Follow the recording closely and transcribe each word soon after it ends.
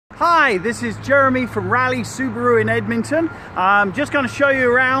Hi, this is Jeremy from Rally Subaru in Edmonton. I'm just going to show you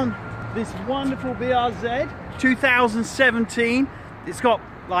around this wonderful BRZ 2017. It's got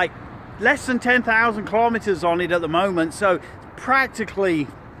like less than 10,000 kilometers on it at the moment, so it's practically,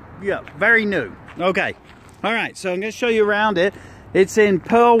 yeah, very new. Okay, all right, so I'm going to show you around it. It's in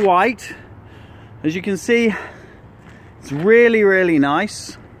pearl white. As you can see, it's really, really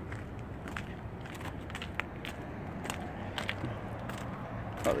nice.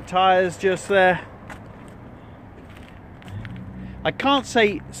 Got the tires just there. I can't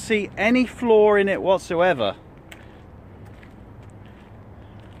see any flaw in it whatsoever.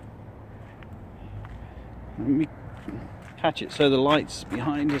 Let me catch it so the light's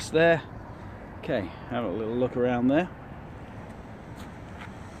behind us there. Okay, have a little look around there.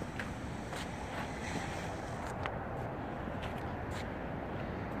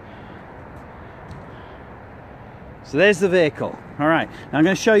 So there's the vehicle. All right, now I'm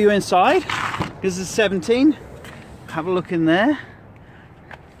going to show you inside. This is 17. Have a look in there.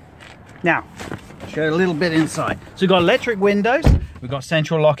 Now, show you a little bit inside. So we've got electric windows. We've got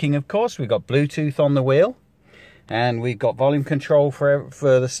central locking, of course. We've got Bluetooth on the wheel. And we've got volume control for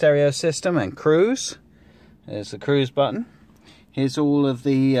the stereo system and cruise. There's the cruise button. Here's all of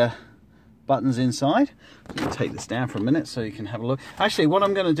the buttons inside. I'm going to take this down for a minute so you can have a look. Actually, what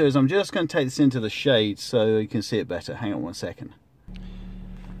I'm going to do is I'm just going to take this into the shade so you can see it better. Hang on one second.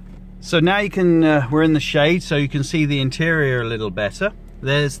 So now you can, we're in the shade so you can see the interior a little better.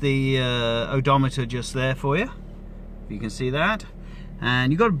 There's the odometer just there for you. You can see that.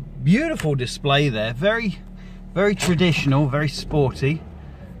 And you've got a beautiful display there. Very, very traditional, very sporty.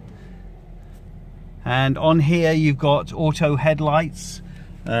 And on here you've got auto headlights.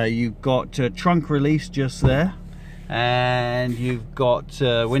 You've got trunk release just there, and you've got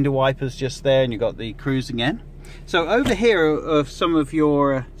window wipers just there, and you've got the cruise again. So over here of some of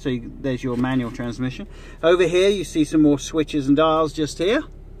your, there's your manual transmission. Over here you see some more switches and dials just here.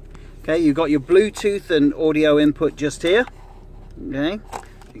 Okay, you've got your Bluetooth and audio input just here. Okay,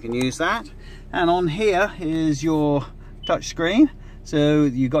 you can use that. And on here is your touch screen. So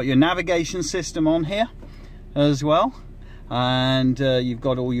you've got your navigation system on here as well. And you've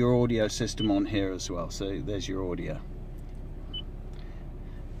got all your audio system on here as well. So there's your audio.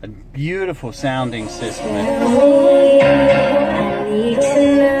 A beautiful sounding system.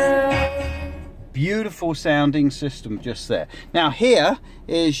 Beautiful sounding system just there. Now here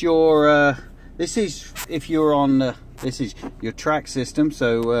is your, this is if you're on, this is your track system.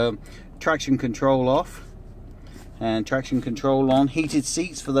 So traction control off and traction control on. Heated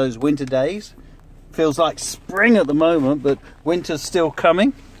seats for those winter days. Feels like spring at the moment, but winter's still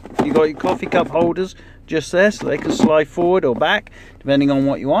coming. You've got your coffee cup holders just there, so they can slide forward or back, depending on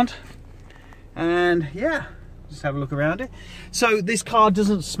what you want. And yeah, just have a look around it. So this car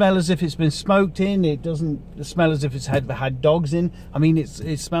doesn't smell as if it's been smoked in. It doesn't smell as if it's had dogs in. I mean, it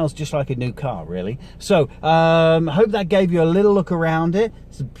smells just like a new car, really. So I hope that gave you a little look around it.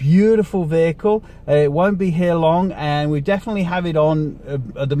 It's a beautiful vehicle. It won't be here long, and we definitely have it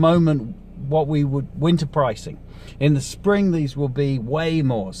on at the moment what we would winter pricing. In the spring these will be way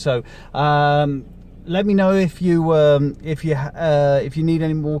more. So let me know if you need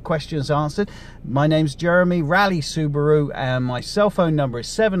any more questions answered. My name's Jeremy, Rally Subaru, and my cell phone number is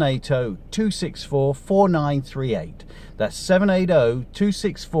 780-264-4938. That's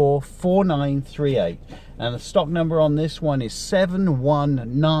 780-264-4938, and the stock number on this one is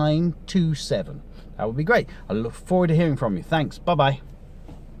 71927. That would be great. I look forward to hearing from you. Thanks. Bye bye.